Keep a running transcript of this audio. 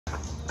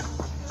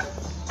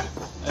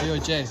Hey, yo,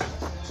 Jay,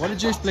 what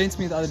did you explain to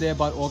me the other day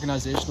about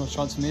organizational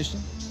transformation?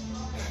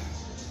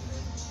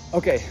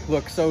 Okay,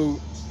 look,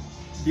 so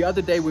the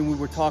other day when we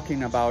were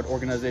talking about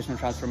organizational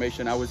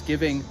transformation, I was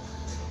giving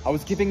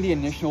the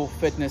initial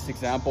fitness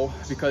example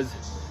because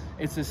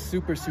it's a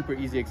super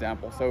easy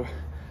example. So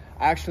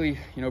I actually,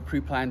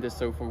 pre-planned this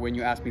so for when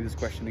you ask me this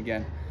question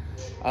again.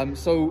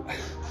 So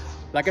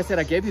like I said,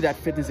 I gave you that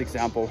fitness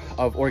example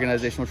of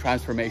organizational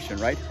transformation,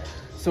 right?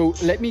 So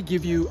let me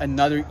give you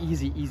another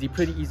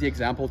pretty easy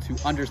example to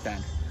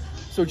understand.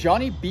 So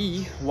Johnny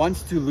B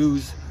wants to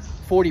lose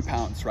 40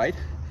 pounds, right?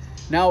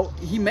 Now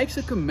he makes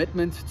a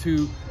commitment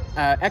to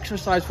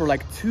exercise for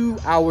like 2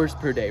 hours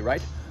per day,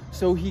 right?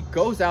 So he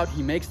goes out,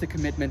 he makes the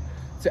commitment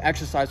to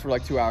exercise for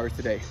like 2 hours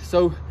a day.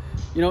 So,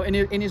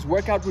 in his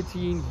workout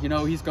routine,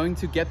 he's going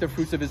to get the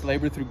fruits of his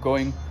labor through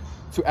going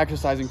to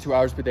exercising 2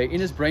 hours per day.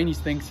 In his brain, he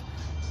thinks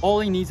all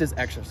he needs is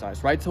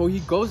exercise, right? So he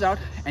goes out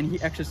and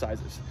he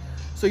exercises.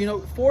 So,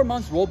 4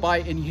 months roll by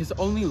and he's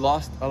only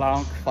lost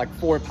around like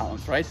 4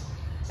 pounds, right?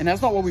 And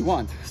that's not what we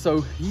want.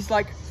 So he's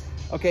like,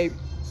 okay,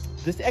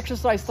 this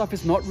exercise stuff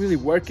is not really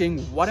working.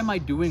 What am I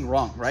doing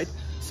wrong, right?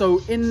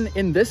 So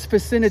in this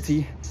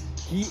vicinity,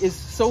 he is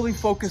solely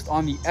focused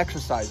on the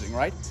exercising,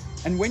 right?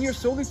 And when you're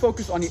solely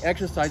focused on the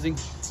exercising,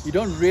 you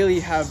don't really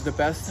have the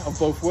best of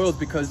both worlds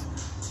because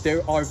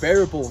there are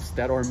variables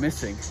that are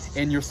missing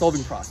in your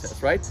solving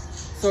process, right?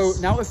 So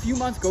now a few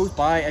months goes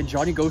by and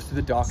Johnny goes to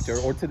the doctor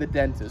or to the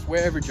dentist,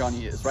 wherever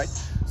Johnny is, right?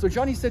 So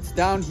Johnny sits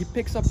down, he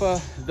picks up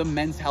the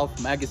Men's Health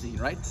magazine,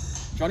 right?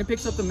 Johnny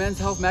picks up the Men's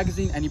Health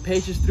magazine and he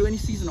pages through and he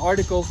sees an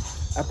article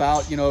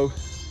about,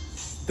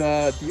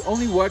 the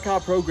only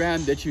workout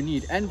program that you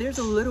need. And there's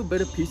a little bit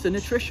of piece of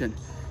nutrition.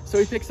 So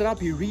he picks it up,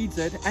 he reads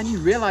it, and he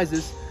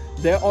realizes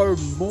there are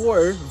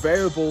more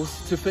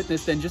variables to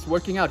fitness than just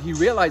working out. He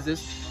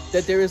realizes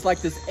that there is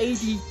like this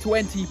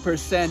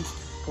 80-20%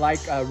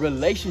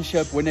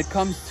 relationship when it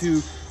comes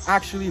to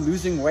actually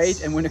losing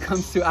weight and when it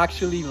comes to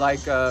actually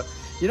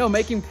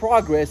making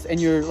progress and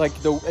you're like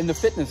in the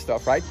fitness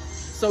stuff, right?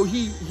 So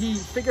he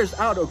figures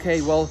out, okay,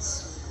 well,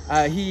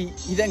 he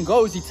then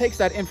goes, he takes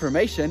that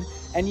information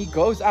and he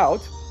goes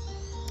out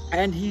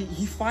and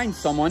he finds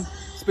someone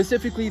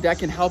specifically that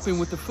can help him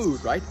with the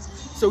food, right?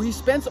 So he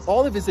spends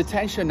all of his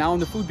attention now on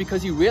the food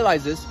because he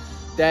realizes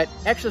that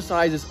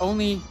exercise is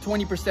only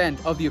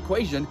 20% of the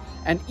equation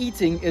and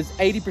eating is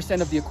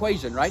 80% of the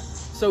equation, right?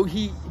 So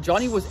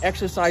Johnny was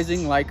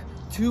exercising like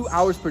 2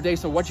 hours per day.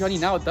 So what Johnny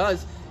now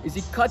does is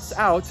he cuts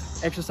out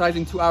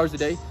exercising 2 hours a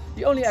day.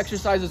 He only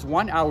exercises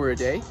 1 hour a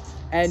day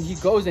and he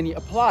goes and he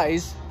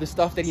applies the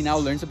stuff that he now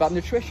learns about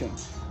nutrition.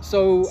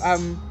 So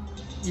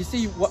you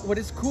see, what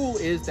is cool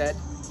is that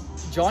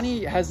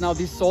Johnny has now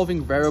these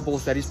solving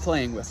variables that he's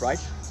playing with, right?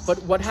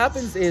 But what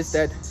happens is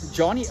that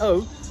Johnny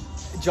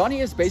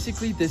is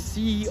basically the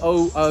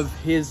CEO of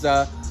his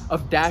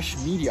of Dash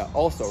Media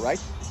also,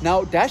 right?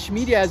 Now Dash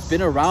Media has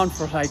been around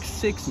for like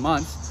 6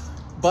 months,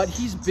 but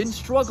he's been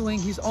struggling.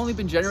 He's only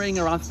been generating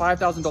around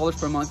 $5,000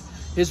 per month.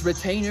 His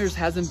retainers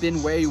hasn't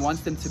been where he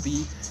wants them to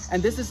be.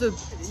 And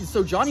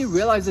so Johnny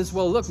realizes,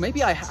 well, look,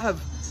 maybe I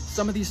have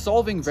some of these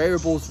solving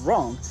variables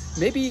wrong.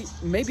 Maybe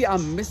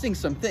I'm missing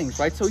some things,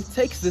 right? So he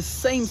takes the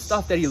same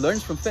stuff that he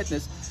learns from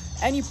fitness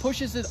and he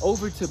pushes it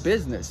over to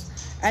business.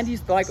 And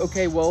he's like,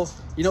 okay, well,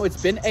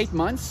 it's been 8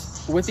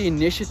 months with the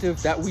initiative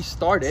that we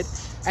started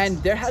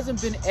and there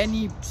hasn't been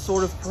any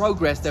sort of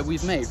progress that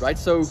we've made, right?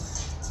 So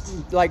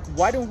like,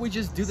 why don't we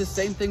just do the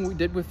same thing we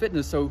did with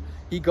fitness? So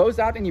he goes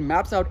out and he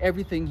maps out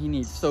everything he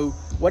needs. So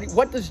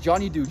what does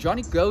Johnny do?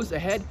 Johnny goes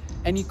ahead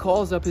and he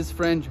calls up his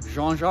friend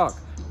Jean-Jacques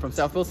from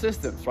Southfield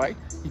Systems, right?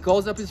 He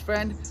calls up his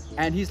friend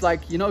and he's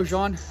like,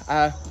 Jean,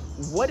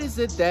 what is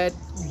it that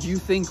you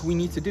think we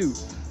need to do?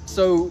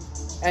 So,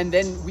 and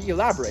then we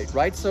elaborate,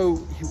 right? So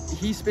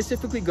he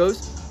specifically goes,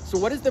 so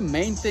what is the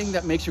main thing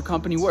that makes your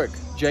company work?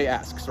 Jay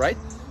asks, right?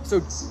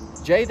 So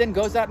Jay then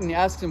goes out and he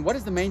asks him, what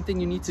is the main thing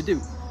you need to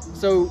do?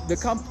 So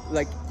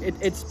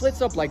it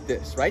splits up like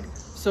this, right?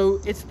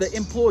 So it's the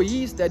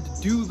employees that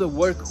do the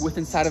work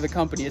inside of the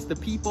company. It's the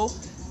people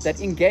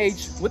that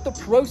engage with the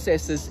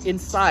processes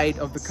inside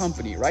of the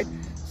company, right?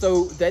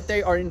 So that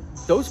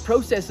those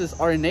processes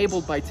are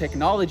enabled by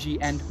technology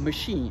and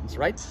machines,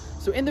 right?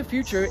 So in the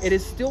future, it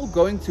is still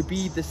going to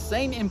be the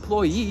same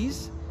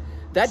employees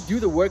that do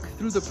the work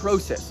through the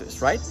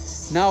processes, right?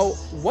 Now,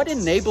 what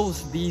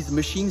enables these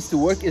machines to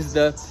work is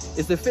the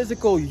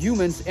physical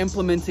humans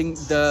implementing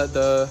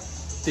the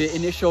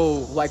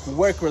initial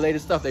work-related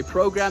stuff. They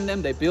program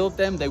them, they build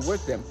them, they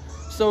work them.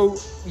 So,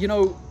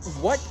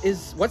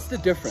 what's the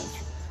difference?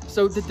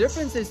 So the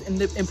difference is in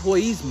the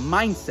employee's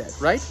mindset,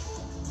 right?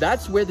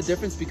 That's where the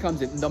difference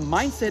becomes in. The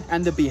mindset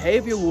and the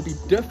behavior will be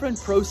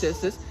different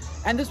processes,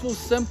 and this will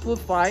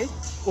simplify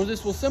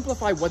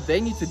what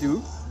they need to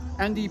do.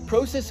 And the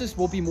processes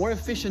will be more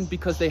efficient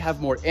because they have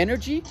more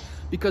energy,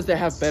 because they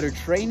have better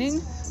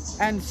training.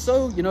 And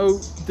so,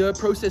 the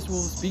process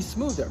will be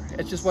smoother.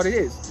 It's just what it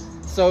is.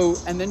 So,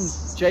 and then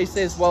Jay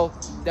says, well,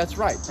 that's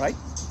right?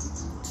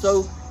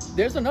 So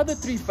there's another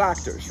 3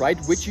 factors, right?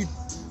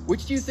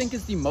 which do you think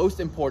is the most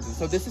important?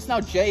 So this is now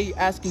Jay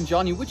asking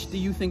Johnny, which do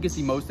you think is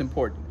the most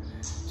important?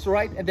 So,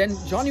 right, and then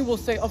Johnny will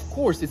say, of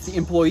course, it's the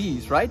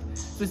employees, right?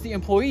 So it's the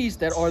employees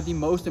that are the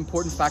most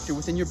important factor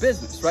within your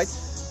business, right?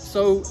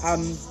 So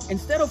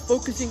instead of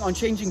focusing on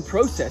changing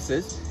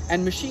processes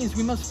and machines,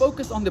 we must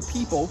focus on the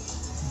people,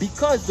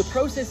 because the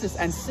processes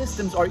and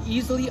systems are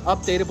easily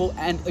updatable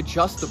and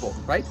adjustable,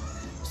 right?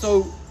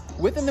 So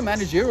within the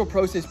managerial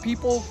process,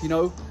 people, you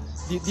know,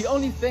 the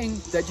only thing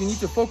that you need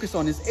to focus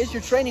on is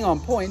your training on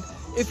point?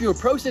 If your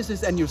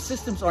processes and your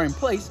systems are in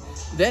place,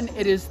 then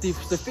it is the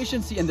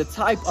sufficiency and the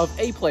type of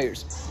A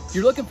players.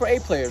 You're looking for A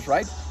players,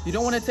 right? You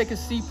don't want to take a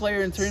C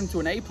player and turn him into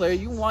an A player.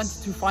 You want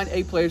to find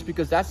A players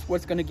because that's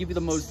what's going to give you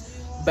the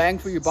most bang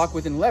for your buck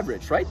within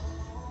leverage, right?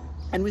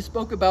 And we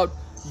spoke about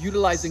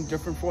utilizing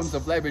different forms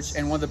of leverage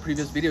in one of the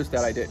previous videos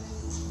that I did.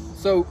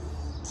 So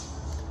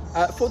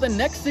for the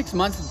next 6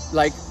 months,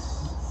 like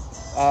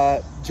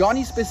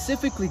Johnny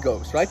specifically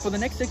goes, right? For the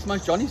next 6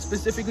 months, Johnny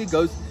specifically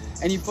goes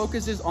and he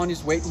focuses on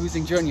his weight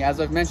losing journey, as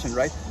I've mentioned,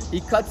 right?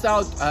 He cuts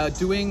out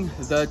doing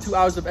the 2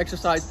 hours of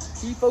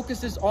exercise. He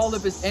focuses all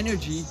of his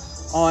energy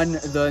on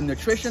the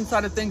nutrition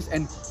side of things,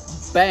 and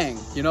bang,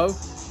 you know,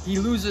 he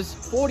loses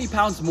 40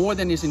 pounds more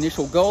than his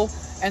initial goal.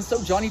 And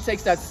so Johnny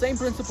takes that same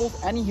principle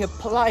and he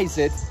applies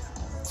it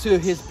to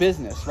his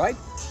business, right?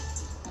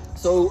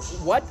 So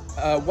what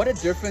a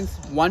difference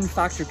one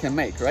factor can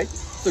make, right?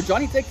 So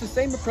Johnny takes the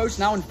same approach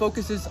now and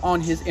focuses on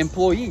his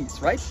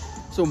employees, right?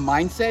 So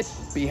mindset,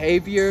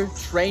 behavior,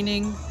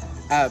 training,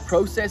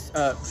 process,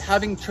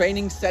 having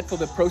training set for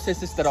the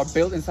processes that are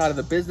built inside of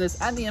the business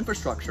and the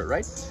infrastructure,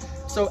 right?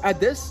 So at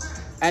this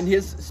and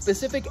his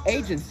specific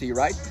agency,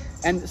 right?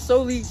 And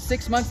solely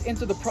 6 months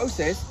into the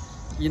process,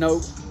 you know,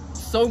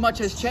 so much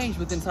has changed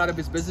within inside of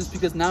his business,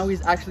 because now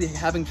he's actually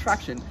having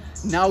traction.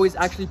 Now he's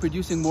actually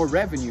producing more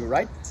revenue,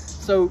 right?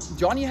 So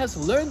Johnny has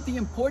learned the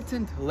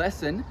important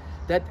lesson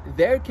that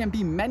there can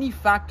be many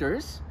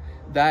factors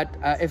that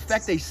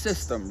affect a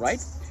system,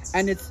 right?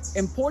 And it's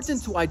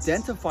important to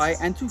identify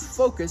and to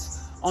focus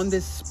on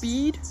the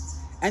speed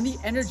and the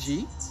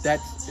energy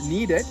that's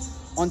needed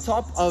on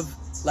top of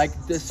like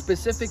the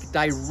specific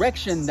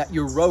direction that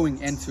you're rowing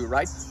into,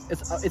 right?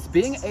 It's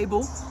being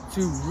able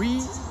to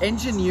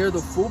re-engineer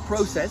the full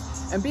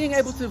process and being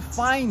able to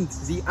find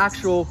the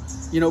actual,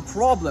 you know,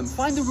 problem,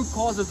 find the root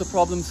cause of the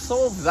problem,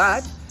 solve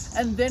that,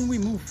 and then we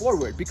move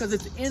forward, because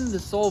it's in the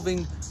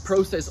solving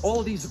process.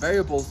 All these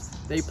variables,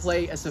 they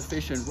play a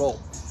sufficient role.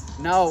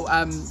 Now,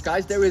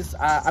 guys, there is,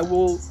 I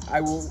will,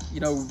 you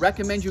know,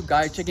 recommend you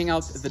guys checking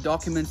out the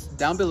documents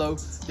down below.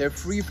 They're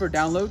free for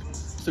download.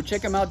 So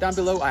check them out down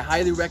below. I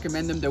highly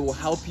recommend them. They will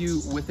help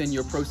you within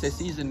your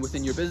processes and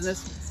within your business.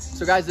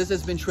 So guys, this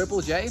has been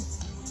Triple J.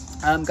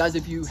 Guys,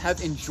 if you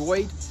have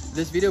enjoyed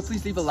this video,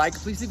 please leave a like,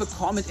 please leave a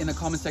comment in the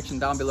comment section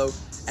down below,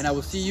 and I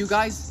will see you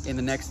guys in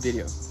the next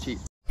video.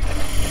 Cheers.